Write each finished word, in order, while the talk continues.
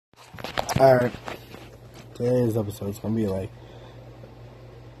Alright, today's episode is gonna be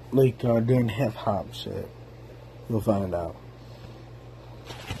doing hip hop shit. You'll find out.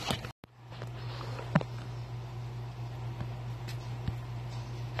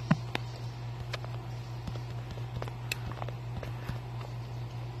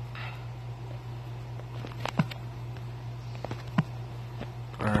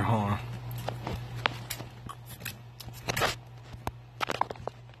 Alright, hold on.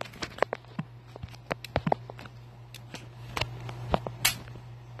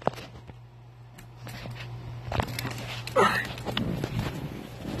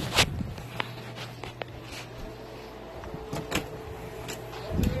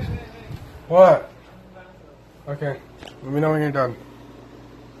 What? Okay. Let me know when you're done.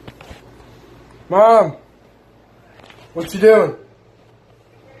 Mom! What you doing?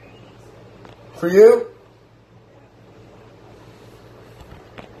 For you?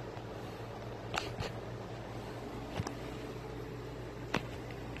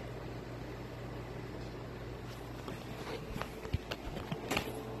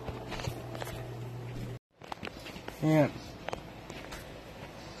 Yeah.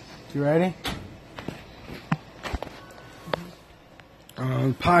 You ready?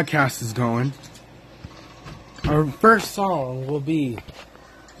 Podcast is going. Our first song will be.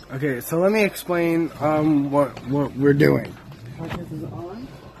 Okay, so let me explain what we're doing. Podcast is on?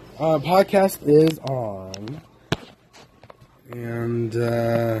 Podcast is on. And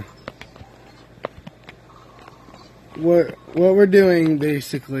what we're doing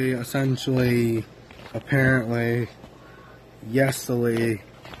basically, essentially, apparently, yesily,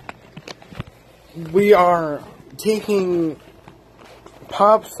 we are taking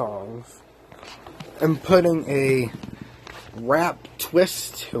pop songs and putting a rap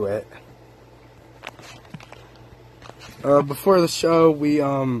twist to it. Before the show, we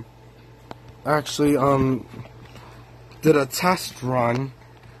actually did a test run,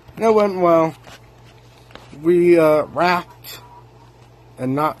 and it went well. We rapped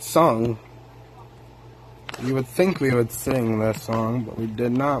and not sung. You would think we would sing this song, but we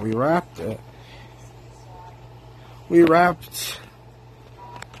did not. We rapped it. We rapped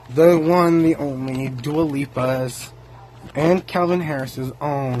the one, the only, Dua Lipa's and Calvin Harris's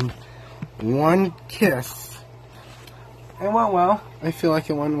own One Kiss. It went well. I feel like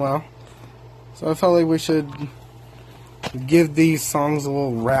it went well. So I felt like we should give these songs a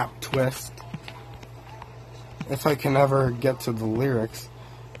little rap twist. If I can ever get to the lyrics.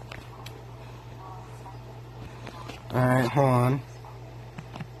 Alright, hold on.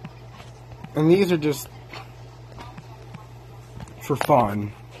 And these are just for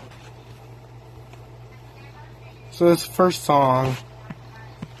fun. So this first song,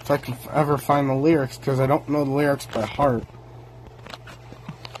 if I can ever find the lyrics, because I don't know the lyrics by heart,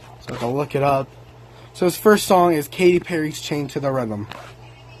 so I can look it up. So this first song is Katy Perry's Chained to the Rhythm.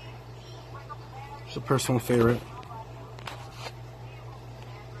 It's a personal favorite.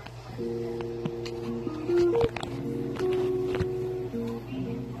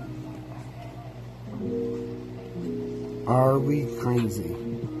 Are we crazy?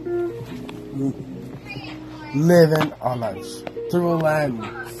 Living our lives through a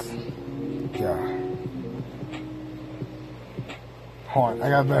lens. Yeah. Hold on, I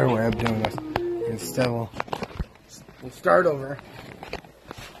got a better way of doing this. Instead, we'll start over.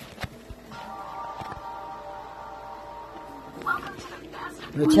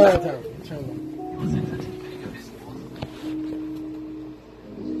 Turn it down.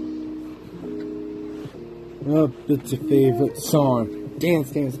 Up, it's your favorite song.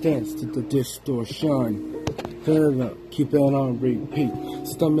 Dance, dance, dance to the distortion. Turn it up, keep it on repeat.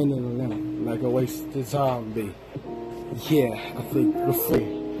 Stumbling around like a wasted zombie. Yeah, I think we're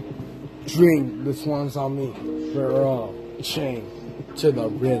free. Drink, this one's on me. We're all chained to the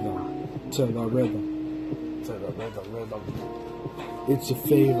rhythm, to the rhythm, to the rhythm. It's your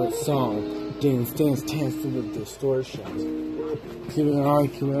favorite song. Dance, dance, dance to the distortion. Keep it on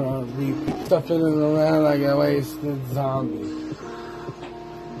repeat. Stuffing it around like a wasted zombie.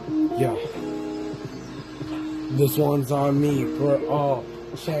 Yeah. This one's on me. We're all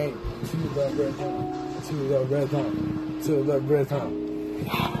chained to the rhythm, to the rhythm, to the rhythm.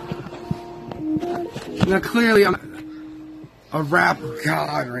 Now clearly I'm not a rap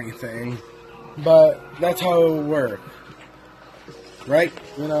god or anything, but that's how it would work. Right?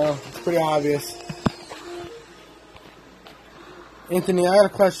 You know, it's pretty obvious. Anthony, I got a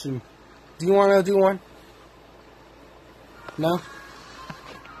question. Do you want to do one? No?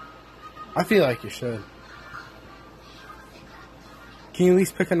 I feel like you should. Can you at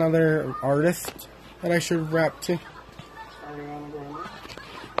least pick another artist that I should rap to?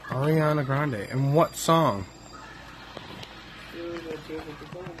 Ariana Grande. And what song?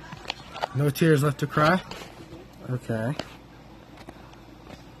 No Tears Left to Cry? Okay.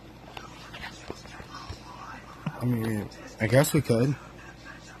 I mean, I guess we could.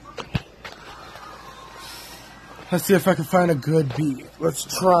 Let's see if I can find a good beat. Let's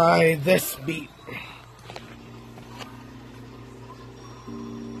try this beat.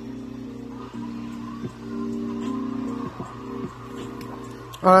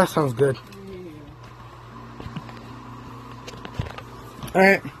 Oh, that sounds good.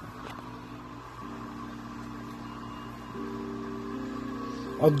 Alright.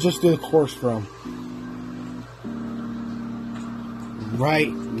 I'll just do the chorus from.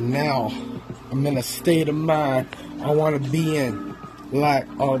 Right now, I'm in a state of mind I want to be in, like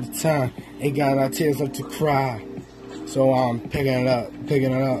all the time. Ain't got no tears left to cry. So I'm picking it up.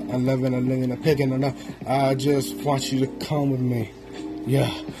 I'm living, picking it up. I just want you to come with me.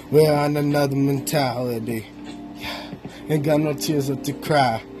 Yeah, we're on another mentality. Yeah, ain't got no tears left to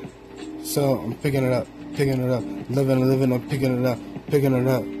cry. So I'm picking it up, living, I'm picking it up, living,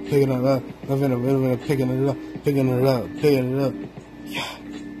 picking it up. Yeah,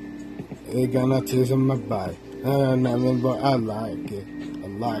 ain't got no tears in my body. But I like it.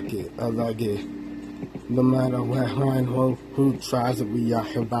 No matter where who tries it, we are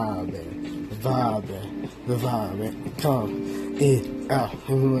here vibing. Come in, out,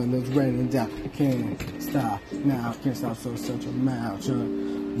 and when it's raining down, can't stop now, can't stop, so such a mouth,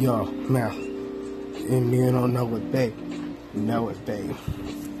 your mouth, and you don't know it, babe,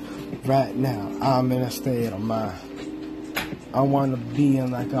 right now, I'm in a state of mind, I wanna be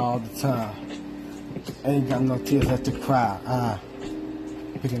in like all the time, ain't got no tears left to cry,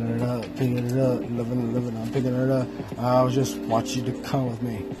 picking it up, living, I'm picking it up, I just want you to come with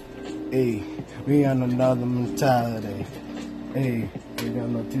me, hey, we on another mentality. Hey, we got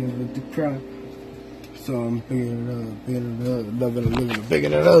no tears left to cry. So I'm picking it up, living,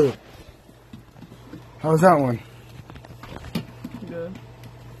 picking it up. How's that one? Good.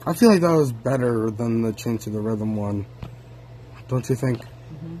 I feel like that was better than the Change to the Rhythm one. Don't you think?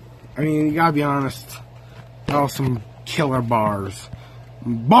 Mm-hmm. I mean, you gotta be honest. That was some killer bars.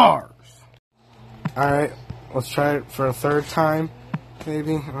 Bars! Alright, let's try it for a third time.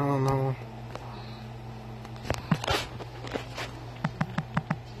 Maybe? I don't know.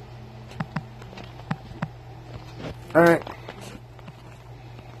 Alright.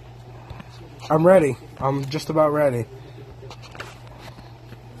 I'm ready. I'm just about ready.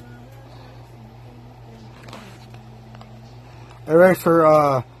 Are you ready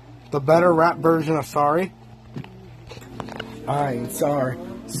for the better rap version of Sorry? I ain't sorry.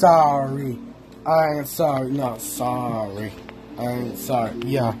 Sorry. I ain't sorry. No, sorry. I ain't sorry.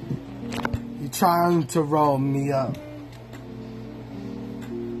 Yeah. You trying to roll me up.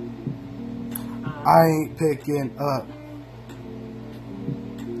 I ain't picking up.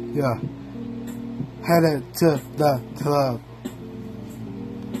 Yeah. Headed to the club.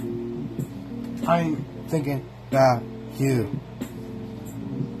 I ain't thinking about you.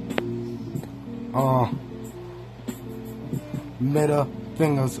 Middle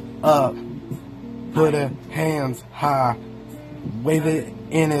fingers up. Put her hands high. Wave it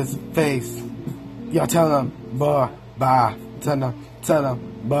in his face. Y'all tell him bye. Tell him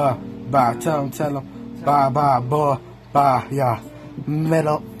bye. Tell him bye. Yeah.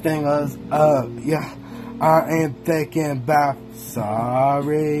 Middle fingers up. Yeah. I ain't thinking about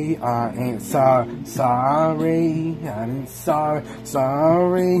sorry. I ain't sorry. Sorry. I ain't sorry.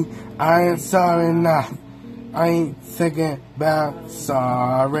 Sorry. I ain't sorry now. I ain't thinking about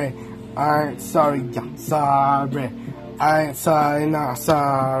sorry. I ain't sorry. Yeah. Sorry. I ain't sorry. Nah.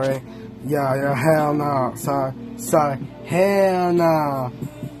 Sorry. Yeah. Hell no. Sorry. Hell no.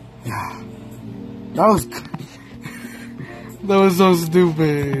 Yeah. That was so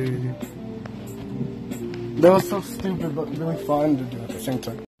stupid. That was so stupid, but really fun to do at the same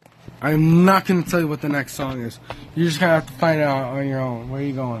time. I'm not going to tell you what the next song is. You're just going to have to find it out on your own. Where are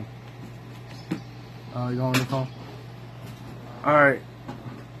you going? You going, Nicole? Alright.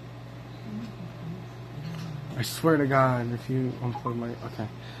 I swear to God, if you unplug my... Okay.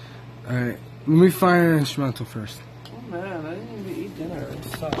 Alright. Let me find an instrumental first. Oh man, I didn't even eat dinner. It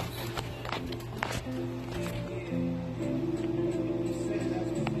sucks.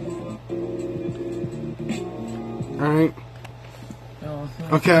 Alright.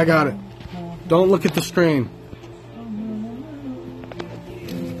 Okay, I got it. Don't look at the screen.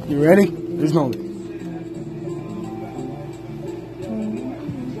 You ready? There's no...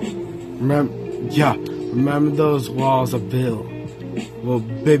 Remember those walls I built? Well,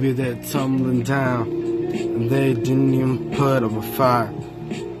 baby, they're tumbling down. They didn't even put up a fight.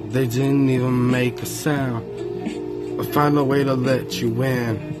 They didn't even make a sound. I found a way to let you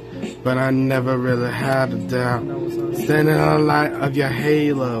in, but I never really had a doubt. Standing in the light of your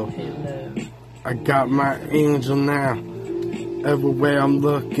halo, I got my angel now. Everywhere I'm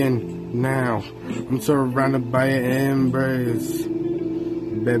looking now, I'm surrounded by your embrace.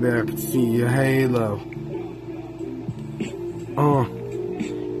 Baby, I can see your halo.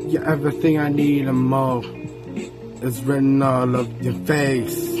 You're everything I need and more. It's written all of your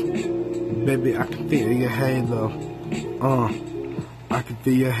face. Baby, I can feel your halo. I can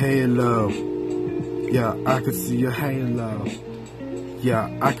feel your halo. Yeah, I can see your halo. Yeah,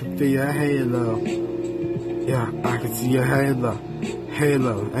 I can feel your halo. Yeah, I can see your halo.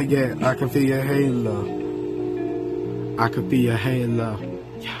 Halo. Yeah, I can feel your halo. I can feel your halo.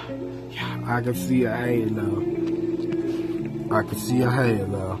 Yeah, I can see your halo. I can see your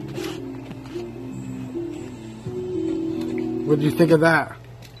halo. What did you think of that?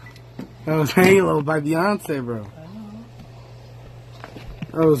 That was Halo by Beyonce, bro.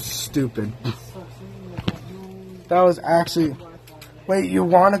 That was stupid. That was actually... Wait, you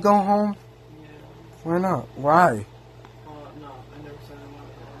want to go home? Why not? Why? No, I never said I want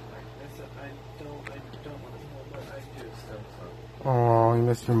to go home. Like I said, I don't want to go home, but I do still. So. Oh, you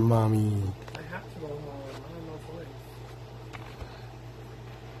miss your mommy. I have to go home. I don't know if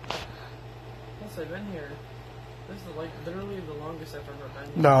Plus, I've been here. This is like literally the longest I've ever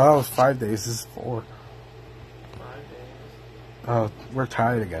been here. No, that was 5 days. This is 4. 5 days. Oh, we're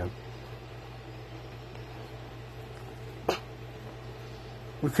tired again.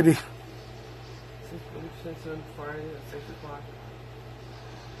 We could eat. Since Friday at 6 o'clock.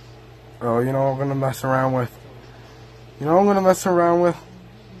 Oh, you know what I'm gonna mess around with? You know what I'm gonna mess around with?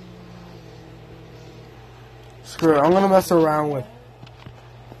 Screw it, I'm gonna mess around with.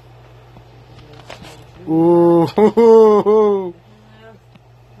 Ooh.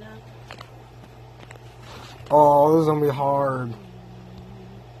 Oh, this is gonna be hard.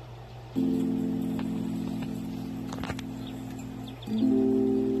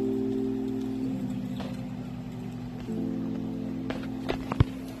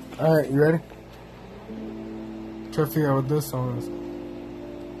 Alright, you ready? Try to figure out what this song is.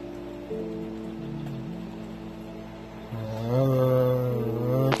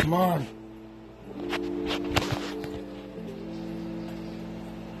 Come on.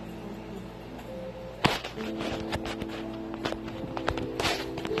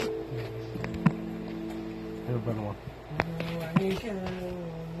 Here's a better one.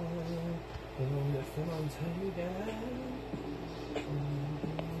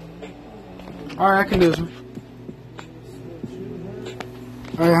 Alright, I can do this one.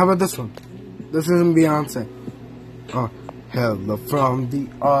 Alright, how about this one? This isn't Beyonce. Hello from the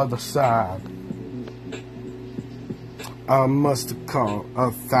other side. I must have called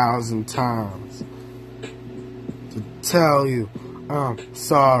 1,000 times to tell you I'm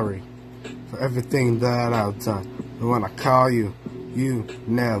sorry for everything that I've done. But when I call you, you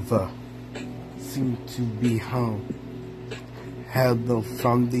never seem to be home. Hello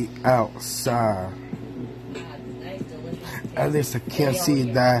from the outside. At least I can't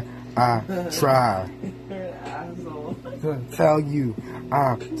see that I tried to tell you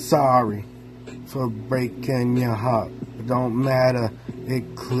I'm sorry for breaking your heart. It don't matter,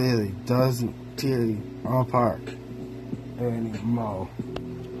 it clearly doesn't tear you apart anymore.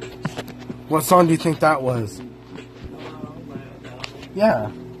 What song do you think that was? Yeah.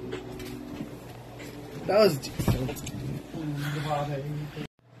 That was decent.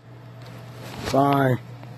 Bye.